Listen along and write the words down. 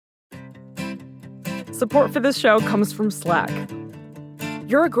Support for this show comes from Slack.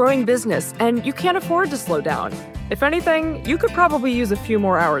 You're a growing business, and you can't afford to slow down. If anything, you could probably use a few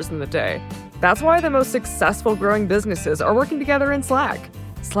more hours in the day. That's why the most successful growing businesses are working together in Slack.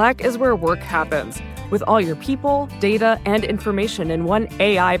 Slack is where work happens, with all your people, data, and information in one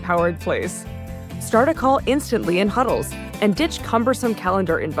AI-powered place. Start a call instantly in huddles and ditch cumbersome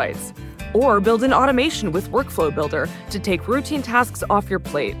calendar invites. Or build an automation with Workflow Builder to take routine tasks off your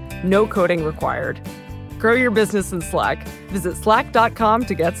plate. No coding required. Grow your business in Slack. Visit slack.com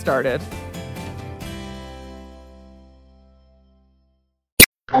to get started.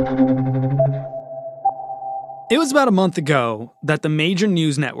 It was about a month ago that the major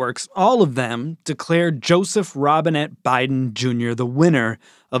news networks, all of them, declared Joseph Robinette Biden Jr. the winner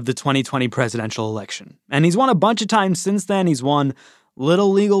of the 2020 presidential election. And he's won a bunch of times since then. He's won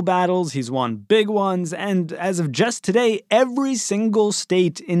little legal battles, he's won big ones, and as of just today, every single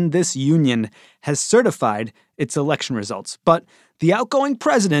state in this union has certified its election results. But the outgoing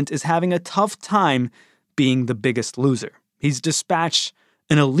president is having a tough time being the biggest loser. He's dispatched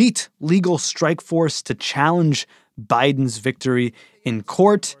an elite legal strike force to challenge Biden's victory in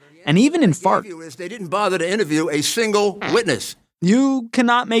court and even in FARC. They didn't bother to interview a single witness. You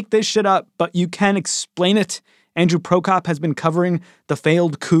cannot make this shit up, but you can explain it. Andrew Prokop has been covering the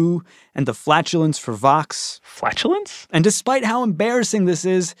failed coup and the flatulence for Vox. Flatulence? And despite how embarrassing this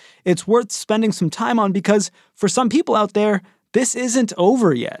is, it's worth spending some time on because for some people out there, this isn't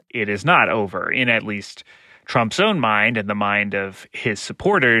over yet. It is not over, in at least Trump's own mind and the mind of his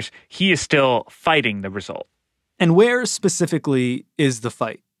supporters. He is still fighting the result. And where specifically is the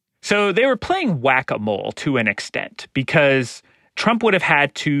fight? So they were playing whack-a-mole to an extent because Trump would have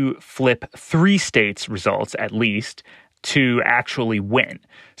had to flip 3 states' results, at least, to actually win.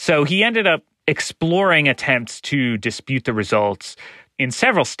 So he ended up exploring attempts to dispute the results in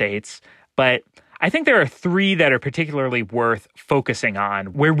several states, but I think there are 3 that are particularly worth focusing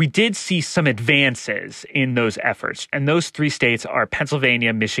on where we did see some advances in those efforts. And those 3 states are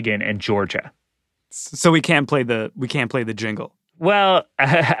Pennsylvania, Michigan, and Georgia. So we can't play the jingle. Well,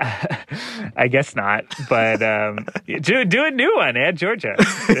 I guess not, but do a new one, add Georgia.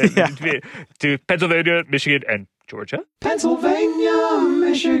 Do Pennsylvania, Michigan, and Georgia. Pennsylvania,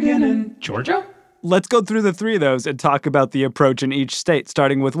 Michigan, and Georgia? Let's go through the 3 of those and talk about the approach in each state,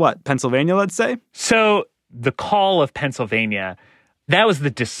 starting with what? Pennsylvania, let's say? So the call of Pennsylvania, that was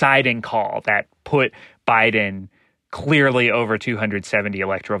the deciding call that put Biden clearly over 270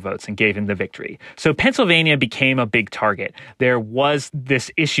 electoral votes and gave him the victory. So Pennsylvania became a big target. There was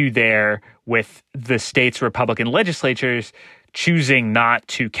this issue there with the state's Republican legislatures choosing not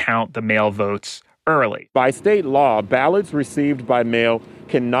to count the mail votes early. By state law, ballots received by mail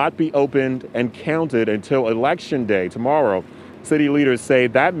cannot be opened and counted until Election Day tomorrow. City leaders say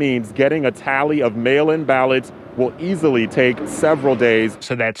that means getting a tally of mail-in ballots will easily take several days.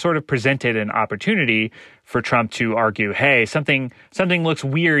 So that sort of presented an opportunity for Trump to argue, hey, something looks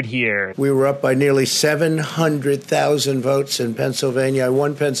weird here. We were up by nearly 700,000 votes in Pennsylvania. I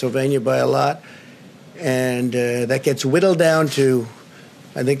won Pennsylvania by a lot. And that gets whittled down to,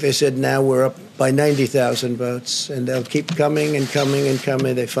 I think they said now we're up by 90,000 votes. And they'll keep coming and coming and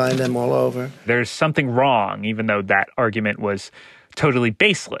coming. They find them all over. There's something wrong, even though that argument was totally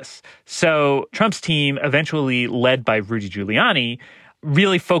baseless. So Trump's team, eventually led by Rudy Giuliani,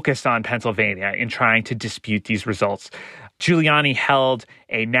 really focused on Pennsylvania in trying to dispute these results. Giuliani held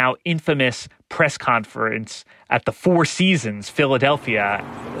a now infamous press conference at the Four Seasons, Philadelphia.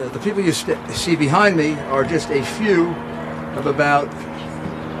 The people you see behind me are just a few of about,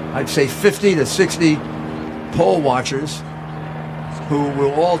 I'd say, 50 to 60 poll watchers who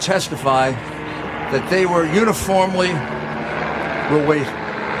will all testify that they were uniformly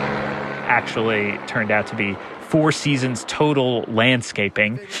actually turned out to be Four Seasons total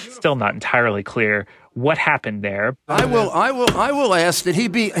landscaping. Still not entirely clear what happened there. I will ask that he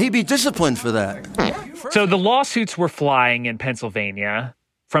be disciplined for that. So the lawsuits were flying in Pennsylvania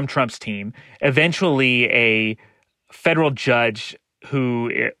from Trump's team. Eventually, a federal judge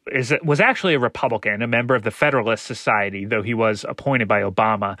who was actually a Republican, a member of the Federalist Society, though he was appointed by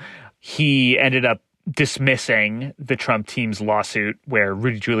Obama, he ended up dismissing the Trump team's lawsuit where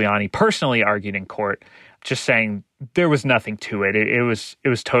Rudy Giuliani personally argued in court, just saying there was nothing to it. It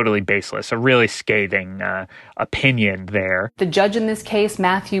was totally baseless. A really scathing opinion there. The judge in this case,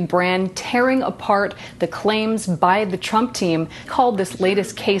 Matthew Brand, tearing apart the claims by the Trump team, called this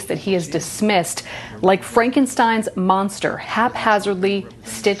latest case that he has dismissed like Frankenstein's monster, haphazardly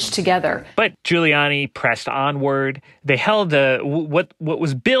stitched together. But Giuliani pressed onward. They held what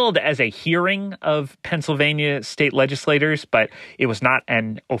was billed as a hearing of Pennsylvania state legislators, but it was not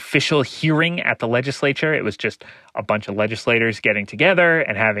an official hearing at the legislature. It was just a bunch of legislators getting together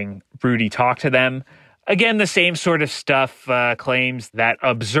and having Rudy talk to them. Again, the same sort of stuff, claims that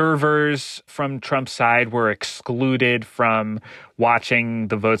observers from Trump's side were excluded from watching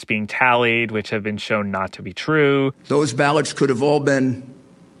the votes being tallied, which have been shown not to be true. Those ballots could have all been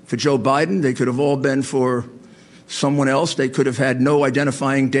for Joe Biden. They could have all been for someone else. They could have had no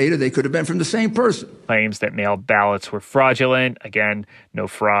identifying data. They could have been from the same person. Claims that mail ballots were fraudulent. Again, no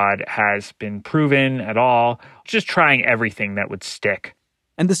fraud has been proven at all. Just trying everything that would stick.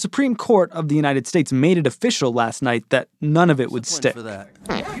 And the Supreme Court of the United States made it official last night that none of it would stick.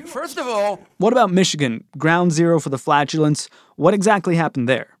 First of all, what about Michigan? Ground zero for the flatulence. What exactly happened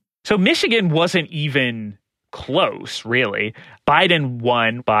there? So Michigan wasn't even close, really. Biden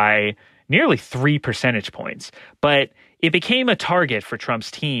won by nearly 3 percentage points, but it became a target for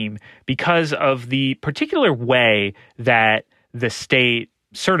Trump's team because of the particular way that the state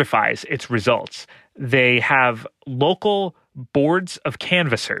certifies its results. They have local boards of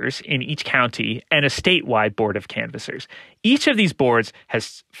canvassers in each county and a statewide board of canvassers. Each of these boards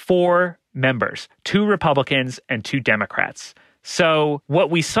has 4 members, 2 Republicans and 2 Democrats. So what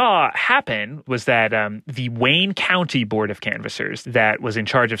we saw happen was that the Wayne County Board of Canvassers that was in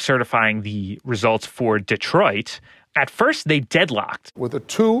charge of certifying the results for Detroit, at first they deadlocked. With a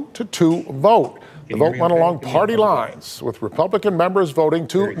 2-2 vote. The vote went along party lines, with Republican members voting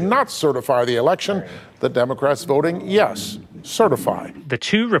to not certify the election, the Democrats voting yes, certify. The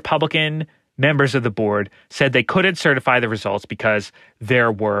 2 Republican members of the board said they couldn't certify the results because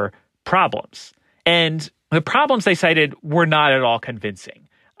there were problems. And the problems they cited were not at all convincing.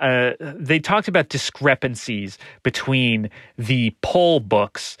 They talked about discrepancies between the poll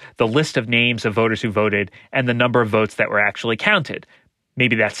books, the list of names of voters who voted, and the number of votes that were actually counted.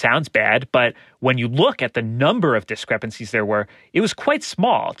 Maybe that sounds bad, but when you look at the number of discrepancies there were, it was quite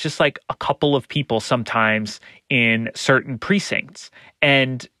small, just like a couple of people sometimes in certain precincts.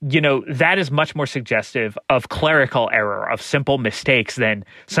 And, that is much more suggestive of clerical error, of simple mistakes than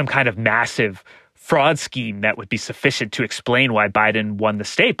some kind of massive fraud scheme that would be sufficient to explain why Biden won the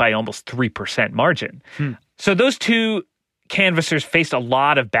state by almost 3% margin. So those 2 canvassers faced a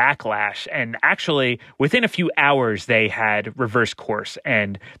lot of backlash, and actually within a few hours they had reversed course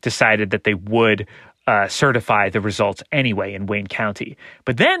and decided that they would certify the results anyway in Wayne County.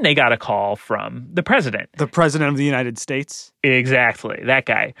 But then they got a call from the president. The president of the United States? Exactly, that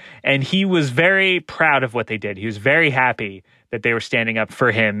guy. And he was very proud of what they did. He was very happy that they were standing up for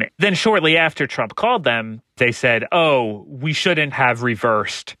him. Then shortly after Trump called them, they said, we shouldn't have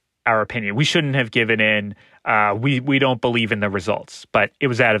reversed our opinion. We shouldn't have given in. We don't believe in the results. But it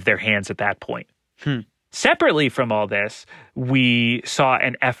was out of their hands at that point. Separately from all this, we saw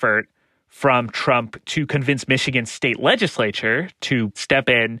an effort from Trump to convince Michigan's state legislature to step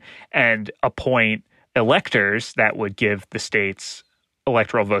in and appoint electors that would give the state's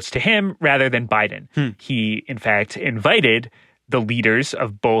electoral votes to him rather than Biden. He, in fact, invited the leaders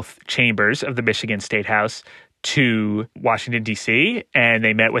of both chambers of the Michigan State House to Washington, D.C., and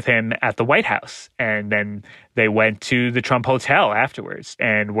they met with him at the White House. And then they went to the Trump Hotel afterwards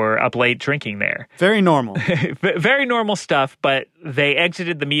and were up late drinking there. Very normal. Very normal stuff, but they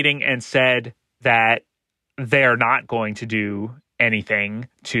exited the meeting and said that they're not going to do anything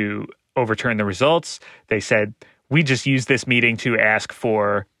to overturn the results. They said, we just used this meeting to ask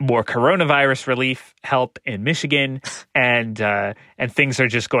for more coronavirus relief help in Michigan, and things are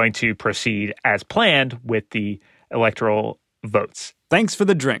just going to proceed as planned with the electoral votes. Thanks for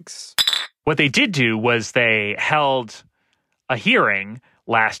the drinks. What they did do was they held a hearing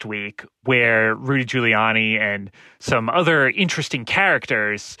last week where Rudy Giuliani and some other interesting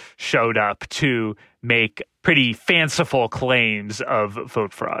characters showed up to make pretty fanciful claims of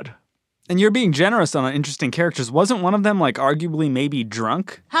vote fraud. And you're being generous on interesting characters. Wasn't one of them, arguably maybe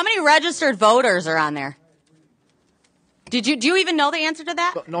drunk? How many registered voters are on there? Do you even know the answer to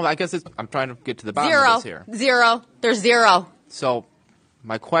that? No, I guess I'm trying to get to the bottom of this here. Zero. There's 0. So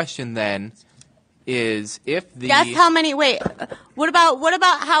my question then is if the... Guess how many... Wait, what about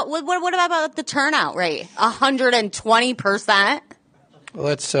the turnout rate? 120%?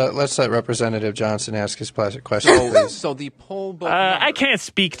 Let's let Representative Johnson ask his question, please. So the poll book I can't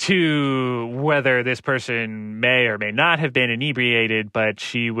speak to whether this person may or may not have been inebriated, but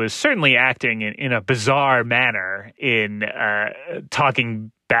she was certainly acting in a bizarre manner in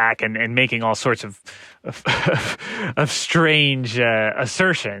talking back and making all sorts of strange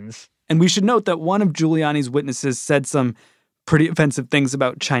assertions. And we should note that one of Giuliani's witnesses said some pretty offensive things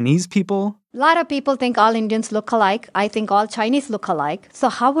about Chinese people. A lot of people think all Indians look alike. I think all Chinese look alike. So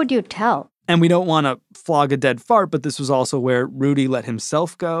how would you tell? And we don't want to flog a dead fart, but this was also where Rudy let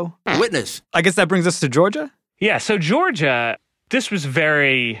himself go. Witness. I guess that brings us to Georgia. Yeah, so Georgia, this was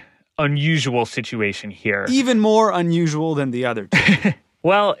very unusual situation here. Even more unusual than the other two.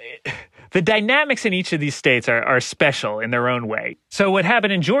 Well, the dynamics in each of these states are special in their own way. So what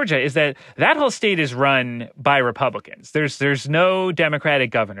happened in Georgia is that whole state is run by Republicans. There's no Democratic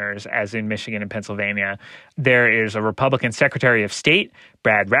governors, as in Michigan and Pennsylvania. There is a Republican Secretary of State,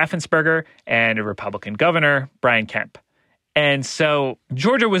 Brad Raffensperger, and a Republican governor, Brian Kemp. And so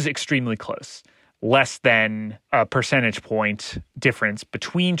Georgia was extremely close. Less than a percentage point difference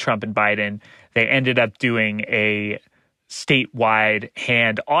between Trump and Biden. They ended up doing a statewide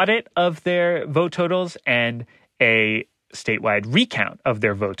hand audit of their vote totals and a statewide recount of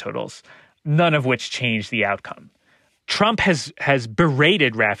their vote totals, none of which changed the outcome. Trump has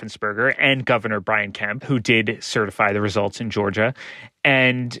berated Raffensperger and Governor Brian Kemp, who did certify the results in Georgia,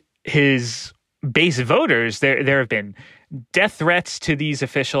 and his base voters, there have been death threats to these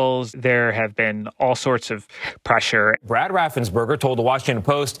officials. There have been all sorts of pressure. Brad Raffensperger told the Washington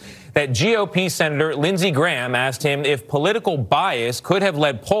Post that GOP Senator Lindsey Graham asked him if political bias could have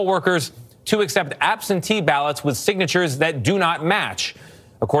led poll workers to accept absentee ballots with signatures that do not match.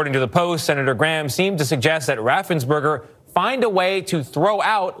 According to the Post, Senator Graham seemed to suggest that Raffensperger find a way to throw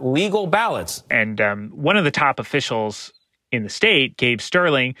out legal ballots. And one of the top officials in the state, Gabe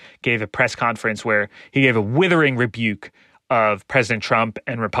Sterling, gave a press conference where he gave a withering rebuke of President Trump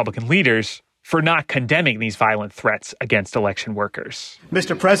and Republican leaders for not condemning these violent threats against election workers.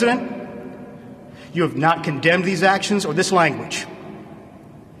 Mr. President, you have not condemned these actions or this language.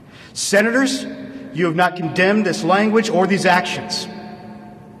 Senators, you have not condemned this language or these actions.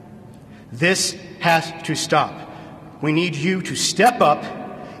 This has to stop. We need you to step up,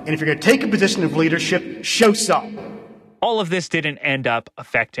 and if you're going to take a position of leadership, show some. All of this didn't end up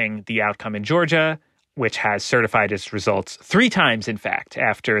affecting the outcome in Georgia, which has certified its results 3 times, in fact.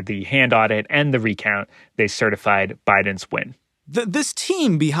 After the hand audit and the recount, they certified Biden's win. This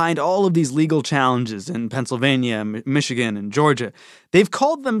team behind all of these legal challenges in Pennsylvania, Michigan, and Georgia, they've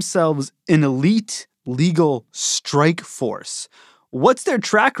called themselves an elite legal strike force. What's their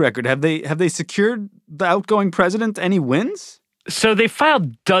track record? Have they secured the outgoing president any wins? So they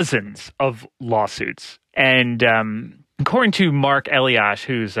filed dozens of lawsuits. And according to Mark Eliash,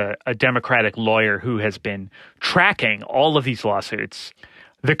 who's a Democratic lawyer who has been tracking all of these lawsuits,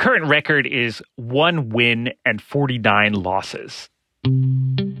 the current record is 1 win and 49 losses.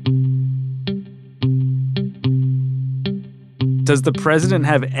 Does the president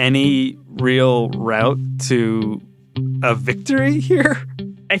have any real route to a victory here?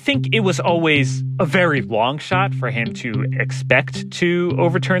 I think it was always a very long shot for him to expect to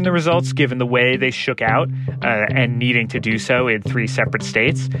overturn the results, given the way they shook out and needing to do so in 3 separate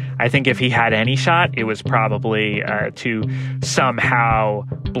states. I think if he had any shot, it was probably to somehow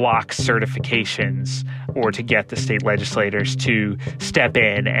block certifications or to get the state legislators to step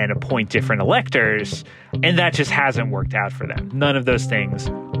in and appoint different electors. And that just hasn't worked out for them. None of those things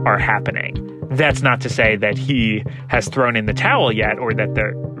are happening. That's not to say that he has thrown in the towel yet or that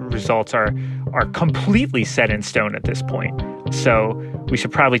the results are completely set in stone at this point. So we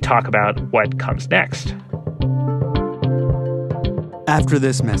should probably talk about what comes next. After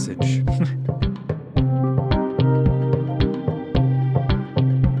this message.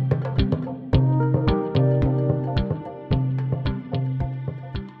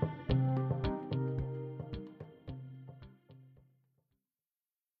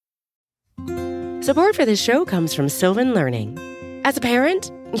 Support for this show comes from Sylvan Learning. As a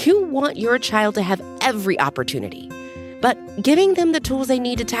parent, you want your child to have every opportunity, but giving them the tools they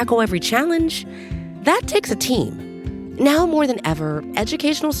need to tackle every challenge, that takes a team. Now more than ever,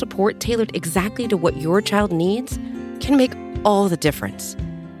 educational support tailored exactly to what your child needs can make all the difference.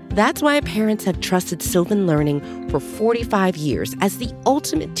 That's why parents have trusted Sylvan Learning for 45 years as the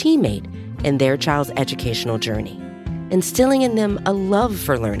ultimate teammate in their child's educational journey, instilling in them a love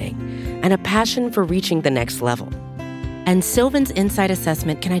for learning and a passion for reaching the next level. And Sylvan's Insight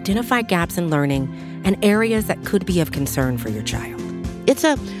Assessment can identify gaps in learning and areas that could be of concern for your child. It's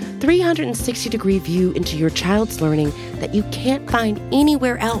a 360-degree view into your child's learning that you can't find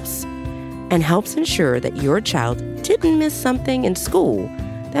anywhere else, and helps ensure that your child didn't miss something in school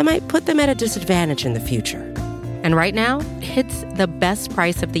that might put them at a disadvantage in the future. And right now, it's the best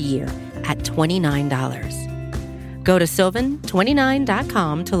price of the year at $29. Go to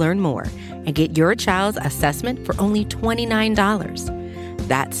sylvan29.com to learn more and get your child's assessment for only $29.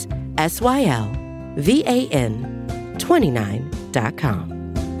 That's SYLVAN 29.com.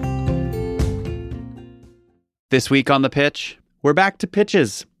 This week on The Pitch, we're back to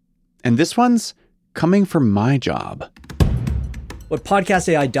pitches. And this one's coming from my job. What Podcast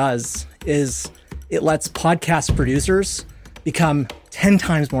AI does is it lets podcast producers become 10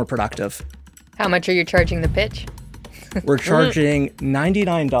 times more productive. How much are you charging The Pitch? We're charging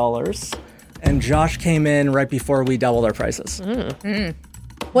 $99, and Josh came in right before we doubled our prices.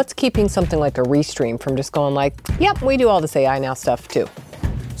 What's keeping something like a Restream from just going like, yep, we do all this AI now stuff too?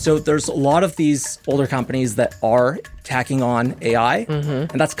 So there's a lot of these older companies that are tacking on AI,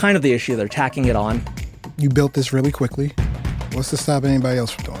 and that's kind of the issue. They're tacking it on. You built this really quickly. What's to stop anybody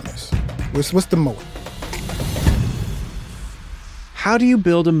else from doing this? What's the moat? How do you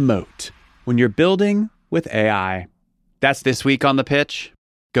build a moat when you're building with AI? That's This Week on The Pitch.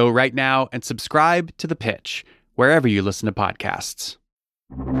 Go right now and subscribe to The Pitch, wherever you listen to podcasts.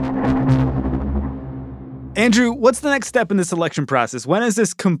 Andrew, what's the next step in this election process? When is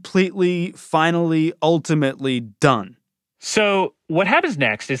this completely, finally, ultimately done? So what happens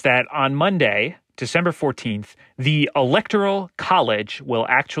next is that on Monday, December 14th, the Electoral College will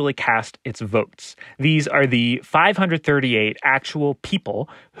actually cast its votes. These are the 538 actual people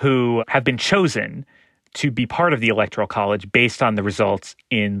who have been chosen to be part of the Electoral College based on the results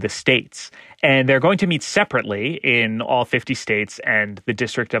in the states. And they're going to meet separately in all 50 states and the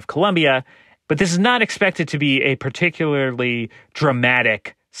District of Columbia. But this is not expected to be a particularly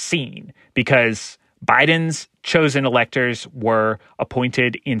dramatic scene because Biden's chosen electors were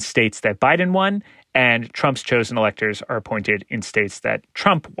appointed in states that Biden won, and Trump's chosen electors are appointed in states that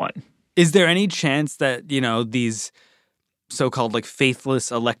Trump won. Is there any chance that, these so-called faithless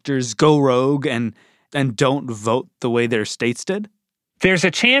electors go rogue and don't vote the way their states did? There's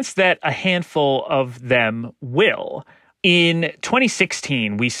a chance that a handful of them will. In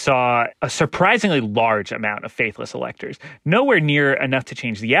 2016, we saw a surprisingly large amount of faithless electors, nowhere near enough to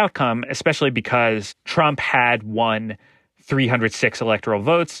change the outcome, especially because Trump had won 306 electoral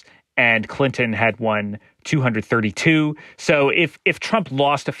votes and Clinton had won 232. So if Trump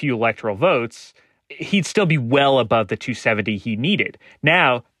lost a few electoral votes, he'd still be well above the 270 he needed.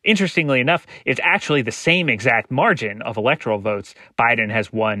 Now, interestingly enough, it's actually the same exact margin of electoral votes. Biden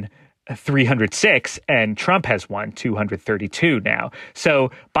has won 306 and Trump has won 232 now.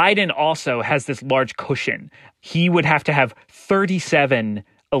 So Biden also has this large cushion. He would have to have 37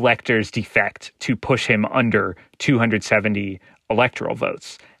 electors defect to push him under 270 electoral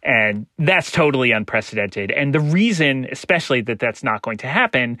votes. And that's totally unprecedented. And the reason, especially that that's not going to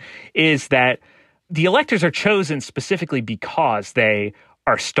happen, is that the electors are chosen specifically because they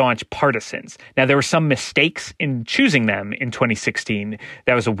are staunch partisans. Now, there were some mistakes in choosing them in 2016.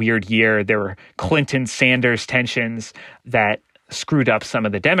 That was a weird year. There were Clinton-Sanders tensions that screwed up some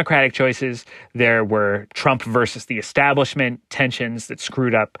of the Democratic choices. There were Trump versus the establishment tensions that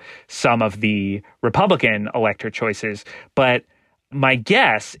screwed up some of the Republican elector choices. But my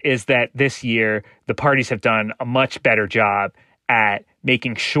guess is that this year, the parties have done a much better job at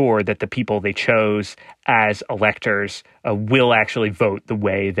making sure that the people they chose as electors will actually vote the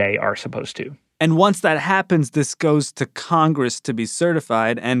way they are supposed to. And once that happens, this goes to Congress to be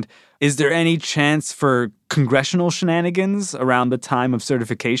certified. And is there any chance for congressional shenanigans around the time of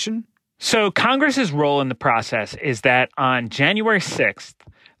certification? So Congress's role in the process is that on January 6th,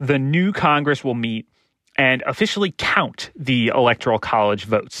 the new Congress will meet and officially count the Electoral College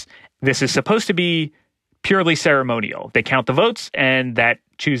votes. This is supposed to be purely ceremonial. They count the votes, and that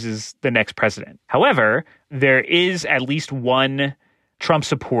chooses the next president. However, there is at least one Trump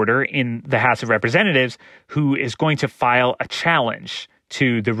supporter in the House of Representatives who is going to file a challenge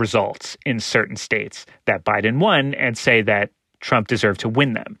to the results in certain states that Biden won and say that Trump deserved to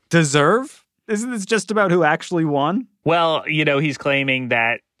win them. Deserve? Isn't this just about who actually won? Well, he's claiming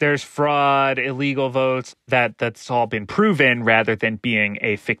that there's fraud, illegal votes, that's all been proven rather than being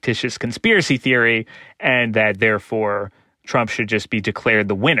a fictitious conspiracy theory, and that therefore Trump should just be declared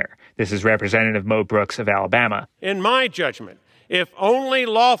the winner. This is Representative Mo Brooks of Alabama. In my judgment, if only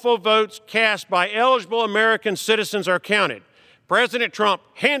lawful votes cast by eligible American citizens are counted, President Trump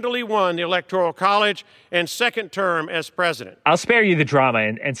handily won the Electoral College and second term as president. I'll spare you the drama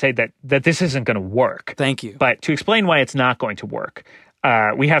and say that this isn't going to work. Thank you. But to explain why it's not going to work,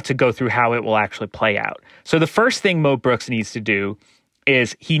 we have to go through how it will actually play out. So the first thing Mo Brooks needs to do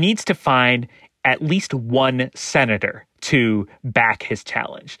is he needs to find at least one senator to back his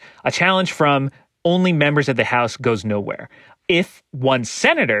challenge. A challenge from only members of the House goes nowhere. If one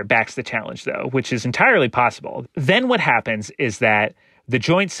senator backs the challenge, though, which is entirely possible, then what happens is that the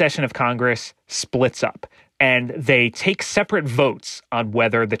joint session of Congress splits up and they take separate votes on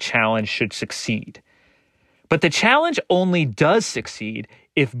whether the challenge should succeed. But the challenge only does succeed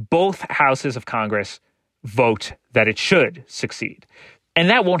if both houses of Congress vote that it should succeed. And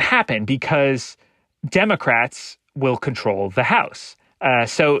that won't happen because Democrats will control the House.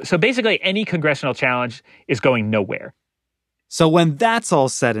 So basically, any congressional challenge is going nowhere. So when that's all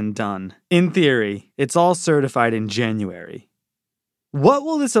said and done, in theory, it's all certified in January. What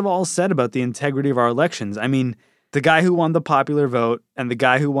will this have all said about the integrity of our elections? I mean, the guy who won the popular vote and the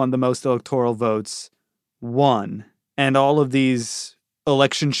guy who won the most electoral votes won. And all of these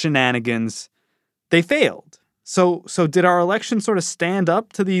election shenanigans, they failed. So did our election sort of stand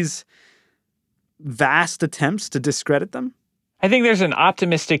up to these vast attempts to discredit them? I think there's an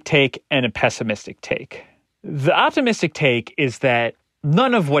optimistic take and a pessimistic take. The optimistic take is that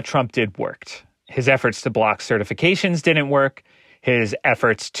none of what Trump did worked. His efforts to block certifications didn't work. His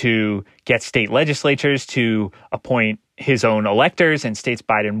efforts to get state legislatures to appoint his own electors in states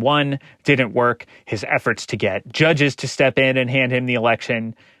Biden won didn't work. His efforts to get judges to step in and hand him the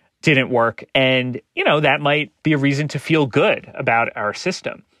election didn't work. And, that might be a reason to feel good about our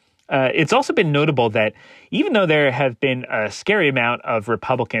system. It's also been notable that even though there have been a scary amount of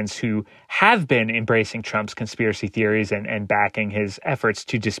Republicans who have been embracing Trump's conspiracy theories and backing his efforts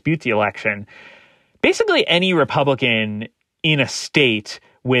to dispute the election, basically any Republican in a state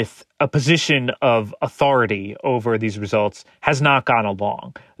with a position of authority over these results has not gone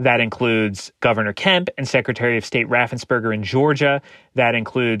along. That includes Governor Kemp and Secretary of State Raffensperger in Georgia. That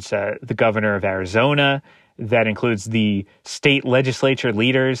includes the governor of Arizona. That includes the state legislature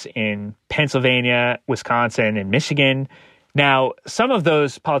leaders in Pennsylvania, Wisconsin, and Michigan. Now, some of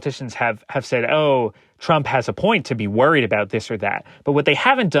those politicians have said, oh, Trump has a point to be worried about this or that. But what they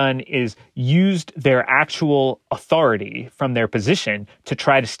haven't done is used their actual authority from their position to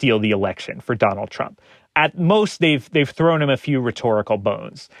try to steal the election for Donald Trump. At most, they've thrown him a few rhetorical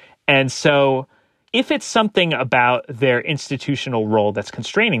bones. And so if it's something about their institutional role that's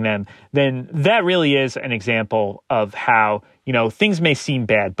constraining them, then that really is an example of how, things may seem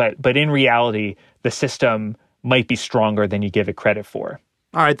bad, but in reality, the system might be stronger than you give it credit for.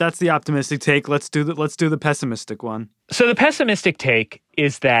 All right, that's the optimistic take. Let's do the pessimistic one. So the pessimistic take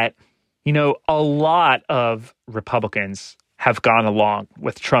is that, a lot of Republicans have gone along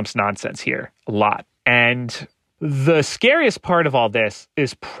with Trump's nonsense here, a lot. And the scariest part of all this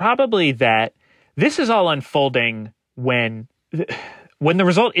is probably that this is all unfolding when the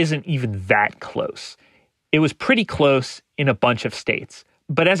result isn't even that close. It was pretty close in a bunch of states.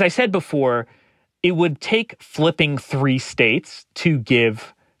 But as I said before, it would take flipping 3 states to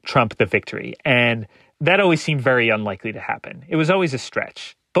give Trump the victory. And that always seemed very unlikely to happen. It was always a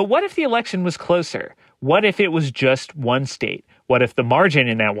stretch. But what if the election was closer? What if it was just one state? What if the margin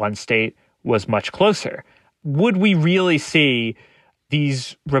in that one state was much closer? Would we really see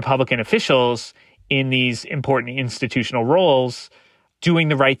these Republican officials in these important institutional roles doing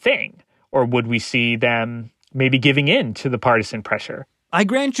the right thing? Or would we see them maybe giving in to the partisan pressure? I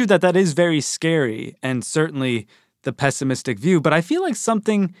grant you that is very scary and certainly the pessimistic view, but I feel like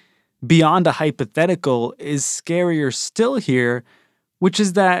something beyond a hypothetical is scarier still here, which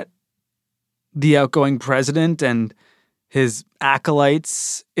is that the outgoing president and his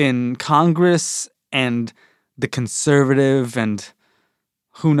acolytes in Congress and the conservative and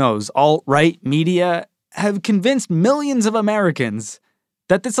who knows, alt-right media have convinced millions of Americans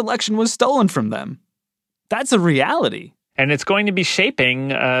that this election was stolen from them. That's a reality. And it's going to be shaping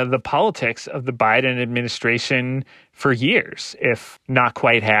the politics of the Biden administration for years, if not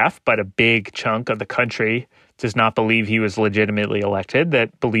quite half, but a big chunk of the country does not believe he was legitimately elected,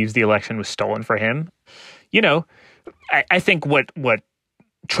 that believes the election was stolen for him. I think what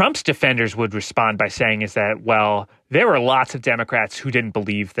Trump's defenders would respond by saying is that, well, there were lots of Democrats who didn't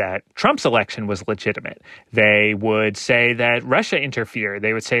believe that Trump's election was legitimate. They would say that Russia interfered.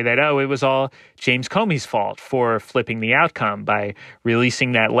 They would say that, it was all James Comey's fault for flipping the outcome by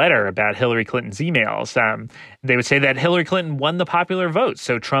releasing that letter about Hillary Clinton's emails. They would say that Hillary Clinton won the popular vote,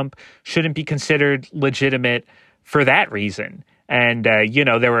 so Trump shouldn't be considered legitimate for that reason. And,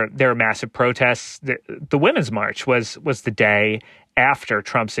 there were massive protests. The Women's March was the day after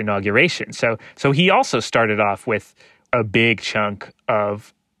Trump's inauguration. So he also started off with a big chunk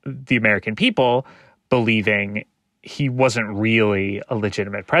of the American people believing he wasn't really a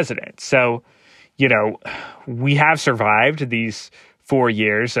legitimate president. So, we have survived these 4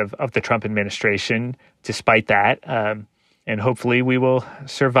 years of the Trump administration despite that. And hopefully we will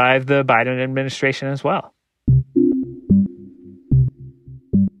survive the Biden administration as well.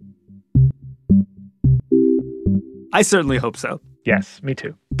 I certainly hope so. Yes, me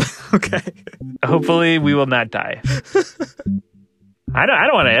too. Okay. Hopefully we will not die. I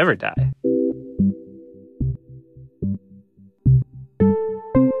don't want to ever die.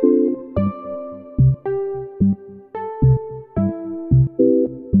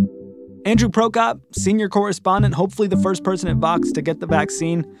 Andrew Prokop, senior correspondent, hopefully the first person at Vox to get the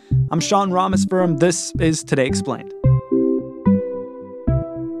vaccine. I'm Sean Rameswaram. This is Today Explained.